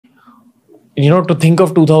to think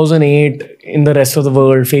of 2008 in the rest of the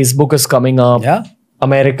world, Facebook is coming up. Yeah.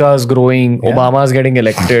 America is growing. Yeah. Obama is getting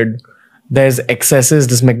elected. There's excesses.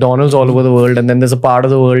 There's McDonald's all over the world. And then there's a part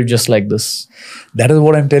of the world just like this. That is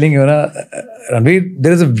what I'm telling you. Ranveer,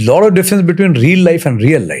 there is a lot of difference between real life and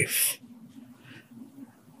real life.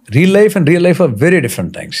 Real life and real life are very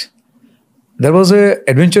different things. There was a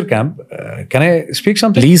adventure camp. Can I speak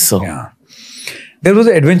something? Please, sir. Yeah. There was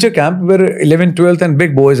an adventure camp where 11th, 12th and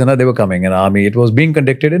big boys, they were coming in army. It was being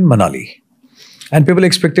conducted in Manali. And people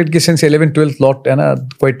expected that since 11th, 12th lot,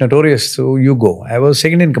 quite notorious, so you go. I was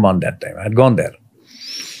second in command that time. I had gone there.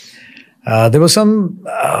 There was some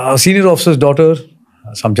senior officer's daughter,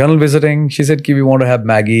 some general visiting. She said, we want to have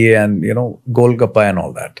Maggie and, Golgappa and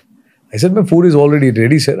all that. I said, my food is already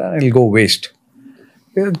ready, sir, and it'll go waste.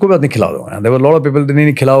 And there were a lot of people, they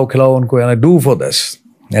need khilao, and I do for this.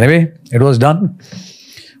 Anyway, it was done.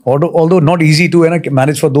 Although not easy to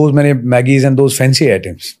manage for those many Maggies and those fancy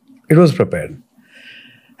items. It was prepared.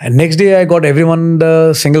 And next day, I got everyone in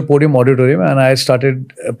the single podium auditorium and I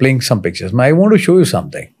started playing some pictures. I want to show you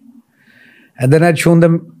something. And then I'd shown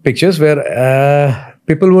them pictures where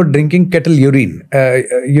people were drinking cattle urine.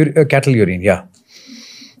 Yeah.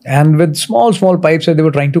 And with small pipes, they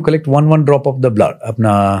were trying to collect one drop of the blood,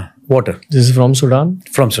 water. This is from Sudan?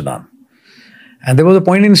 From Sudan. And there was a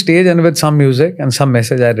point in stage and with some music and some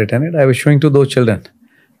message I had written it, I was showing to those children.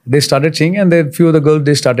 They started singing and then few of the girls,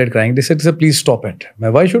 they started crying. They said, sir, please stop it.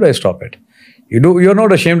 Why should I stop it? You're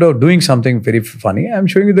not ashamed of doing something very funny. I'm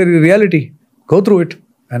showing you the reality. Go through it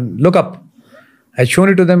and look up. I'd shown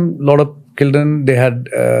it to them. A lot of children, they had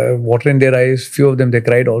water in their eyes. Few of them, they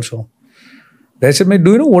cried also. They said,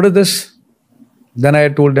 do you know what is this? Then I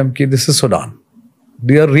told them, this is Sudan.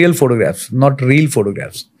 These are real photographs, not real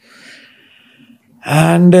photographs.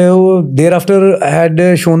 And thereafter, I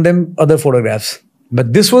had shown them other photographs.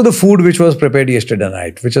 But this was the food which was prepared yesterday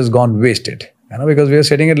night, which has gone wasted. Because we are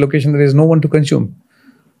sitting at a location, there is no one to consume.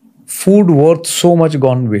 Food worth so much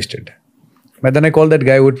gone wasted. But then I called that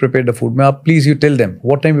guy who had prepared the food. Please, you tell them,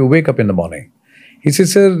 what time you wake up in the morning? He said,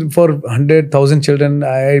 sir, for 100,000 children,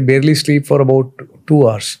 I barely sleep for about 2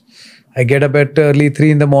 hours. I get up at early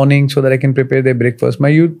 3 in the morning so that I can prepare their breakfast.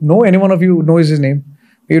 You know any one of you knows his name?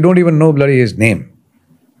 You don't even know bloody his name.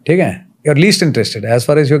 You're least interested. As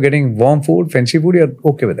far as you're getting warm food, fancy food, you're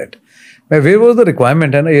okay with it. But where was the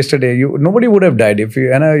requirement? Yesterday, nobody would have died if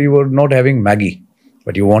you were not having Maggie.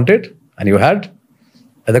 But you wanted and you had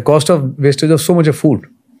at the cost of wastage of so much of food.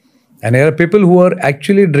 And there are people who are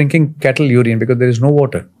actually drinking cattle urine because there is no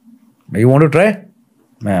water. You want to try?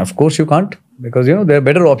 Of course you can't because there are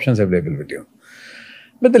better options available with you.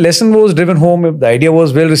 But the lesson was driven home. The idea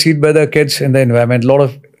was well received by the kids in the environment. A lot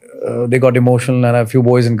of they got emotional and a few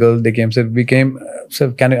boys and girls, they came, said,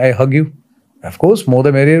 said, can I hug you? Of course, more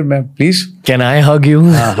the merrier, please. Can I hug you?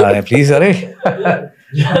 Please, Are.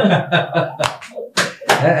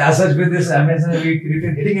 As such, with this Amazon, we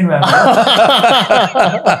created hitting environment.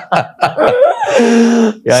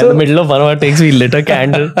 In the middle of Bharwan takes, we lit a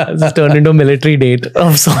candle. It's turned into a military date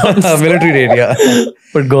of sorts. Military date, yeah.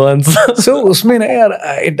 But go on. So,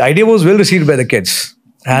 the idea was well received by the kids.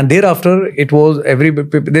 And thereafter, it was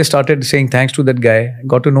they started saying thanks to that guy,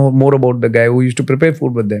 got to know more about the guy who used to prepare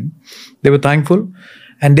food with them. They were thankful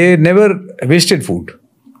and they never wasted food.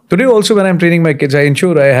 Today also when I'm training my kids, I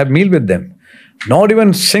ensure I have meal with them. Not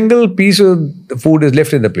even single piece of the food is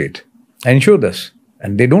left in the plate. I ensure this.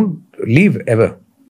 And they don't leave ever.